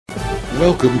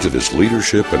Welcome to this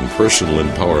leadership and personal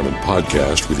empowerment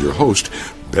podcast with your host,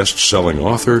 best-selling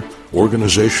author,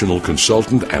 organizational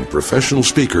consultant, and professional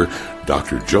speaker,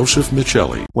 Dr. Joseph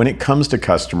Michelli. When it comes to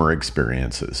customer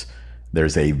experiences,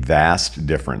 there's a vast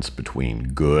difference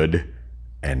between good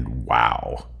and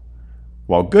wow.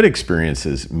 While good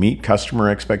experiences meet customer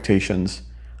expectations,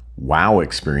 wow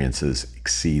experiences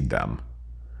exceed them.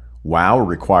 Wow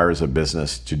requires a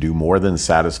business to do more than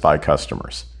satisfy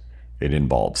customers. It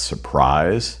involves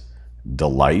surprise,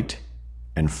 delight,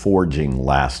 and forging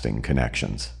lasting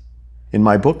connections. In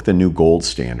my book, The New Gold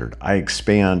Standard, I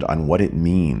expand on what it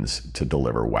means to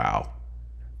deliver wow.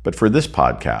 But for this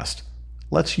podcast,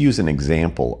 let's use an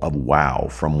example of wow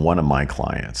from one of my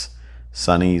clients,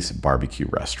 Sonny's Barbecue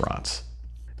Restaurants.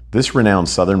 This renowned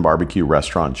Southern barbecue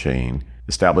restaurant chain,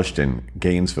 established in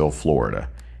Gainesville, Florida,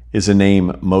 is a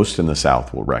name most in the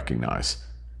South will recognize,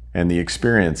 and the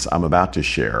experience I'm about to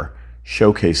share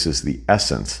showcases the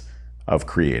essence of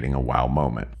creating a wow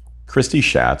moment. Christy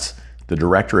Schatz, the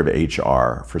director of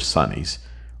HR for Sonny's,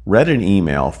 read an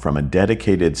email from a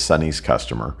dedicated Sonny's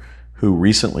customer who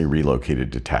recently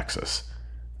relocated to Texas.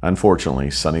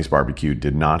 Unfortunately, Sonny's Barbecue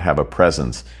did not have a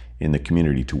presence in the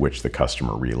community to which the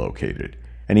customer relocated,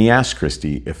 and he asked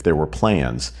Christy if there were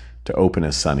plans to open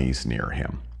a Sonny's near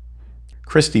him.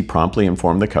 Christy promptly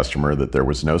informed the customer that there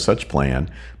was no such plan,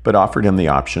 but offered him the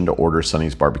option to order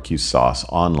Sonny's barbecue sauce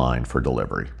online for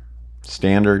delivery.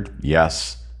 Standard,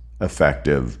 yes.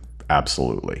 Effective,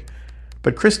 absolutely.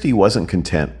 But Christy wasn't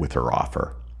content with her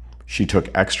offer. She took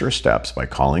extra steps by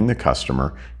calling the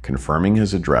customer, confirming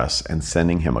his address, and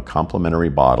sending him a complimentary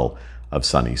bottle of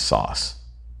Sonny's sauce.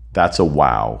 That's a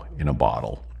wow in a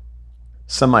bottle.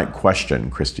 Some might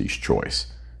question Christy's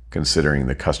choice, considering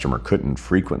the customer couldn't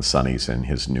frequent Sonny's in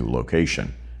his new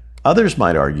location. Others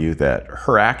might argue that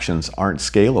her actions aren't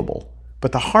scalable,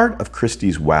 but the heart of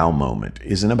Christy's wow moment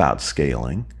isn't about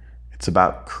scaling. It's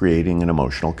about creating an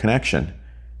emotional connection.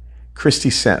 Christy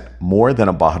sent more than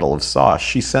a bottle of sauce.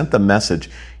 She sent the message,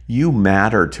 you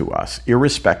matter to us,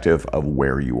 irrespective of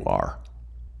where you are.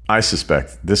 I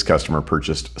suspect this customer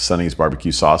purchased Sonny's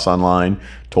barbecue sauce online,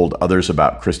 told others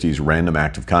about Christy's random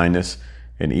act of kindness,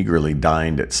 and eagerly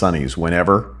dined at Sonny's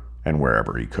whenever and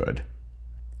wherever he could.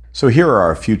 So here are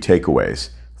a few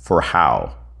takeaways for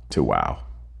how to wow.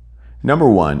 Number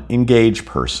one, engage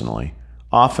personally.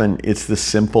 Often it's the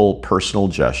simple personal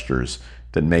gestures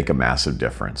that make a massive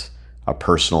difference. A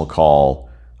personal call,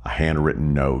 a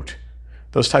handwritten note,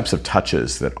 those types of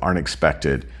touches that aren't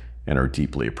expected and are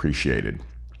deeply appreciated.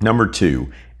 Number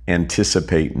two,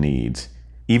 anticipate needs.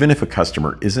 Even if a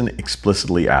customer isn't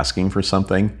explicitly asking for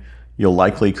something, you'll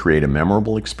likely create a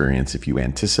memorable experience if you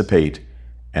anticipate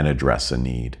and address a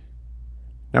need.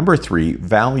 Number three,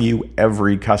 value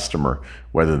every customer,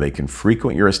 whether they can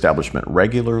frequent your establishment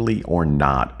regularly or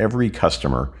not. Every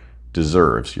customer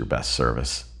deserves your best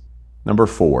service. Number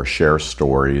four, share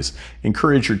stories.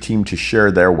 Encourage your team to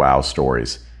share their wow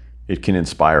stories. It can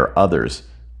inspire others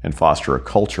and foster a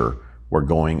culture where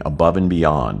going above and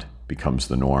beyond becomes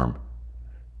the norm.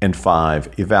 And five,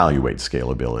 evaluate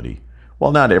scalability.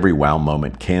 While not every wow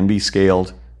moment can be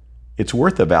scaled, it's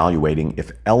worth evaluating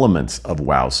if elements of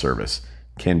wow service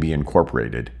can be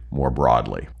incorporated more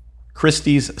broadly.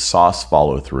 Christy's sauce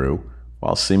follow-through,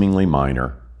 while seemingly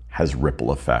minor, has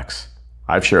ripple effects.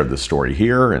 I've shared this story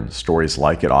here, and stories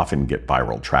like it often get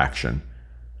viral traction.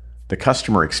 The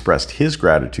customer expressed his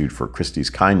gratitude for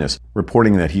Christy's kindness,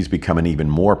 reporting that he's become an even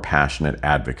more passionate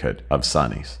advocate of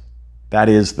Sonny's. That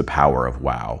is the power of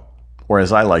wow, or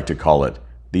as I like to call it,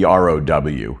 the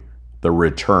ROW, the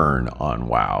return on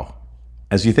wow.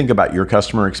 As you think about your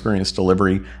customer experience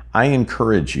delivery, I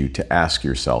encourage you to ask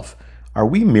yourself, are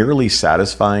we merely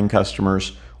satisfying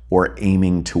customers or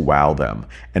aiming to wow them?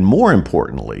 And more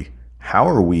importantly, how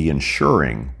are we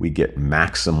ensuring we get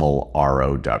maximal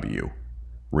ROW,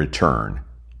 return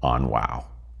on wow?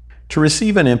 To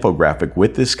receive an infographic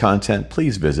with this content,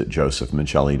 please visit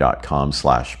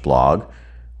josephmichelli.com/blog.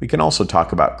 We can also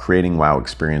talk about creating wow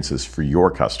experiences for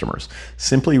your customers.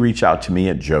 Simply reach out to me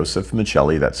at Joseph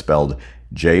Michelli, that's spelled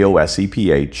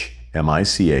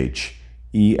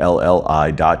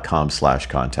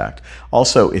JosephMichelli.com/contact.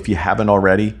 Also, if you haven't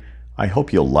already, I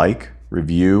hope you'll like,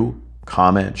 review,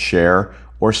 comment, share,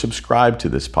 or subscribe to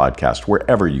this podcast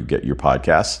wherever you get your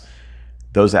podcasts.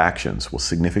 Those actions will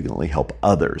significantly help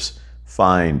others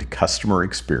find Customer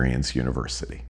Experience University.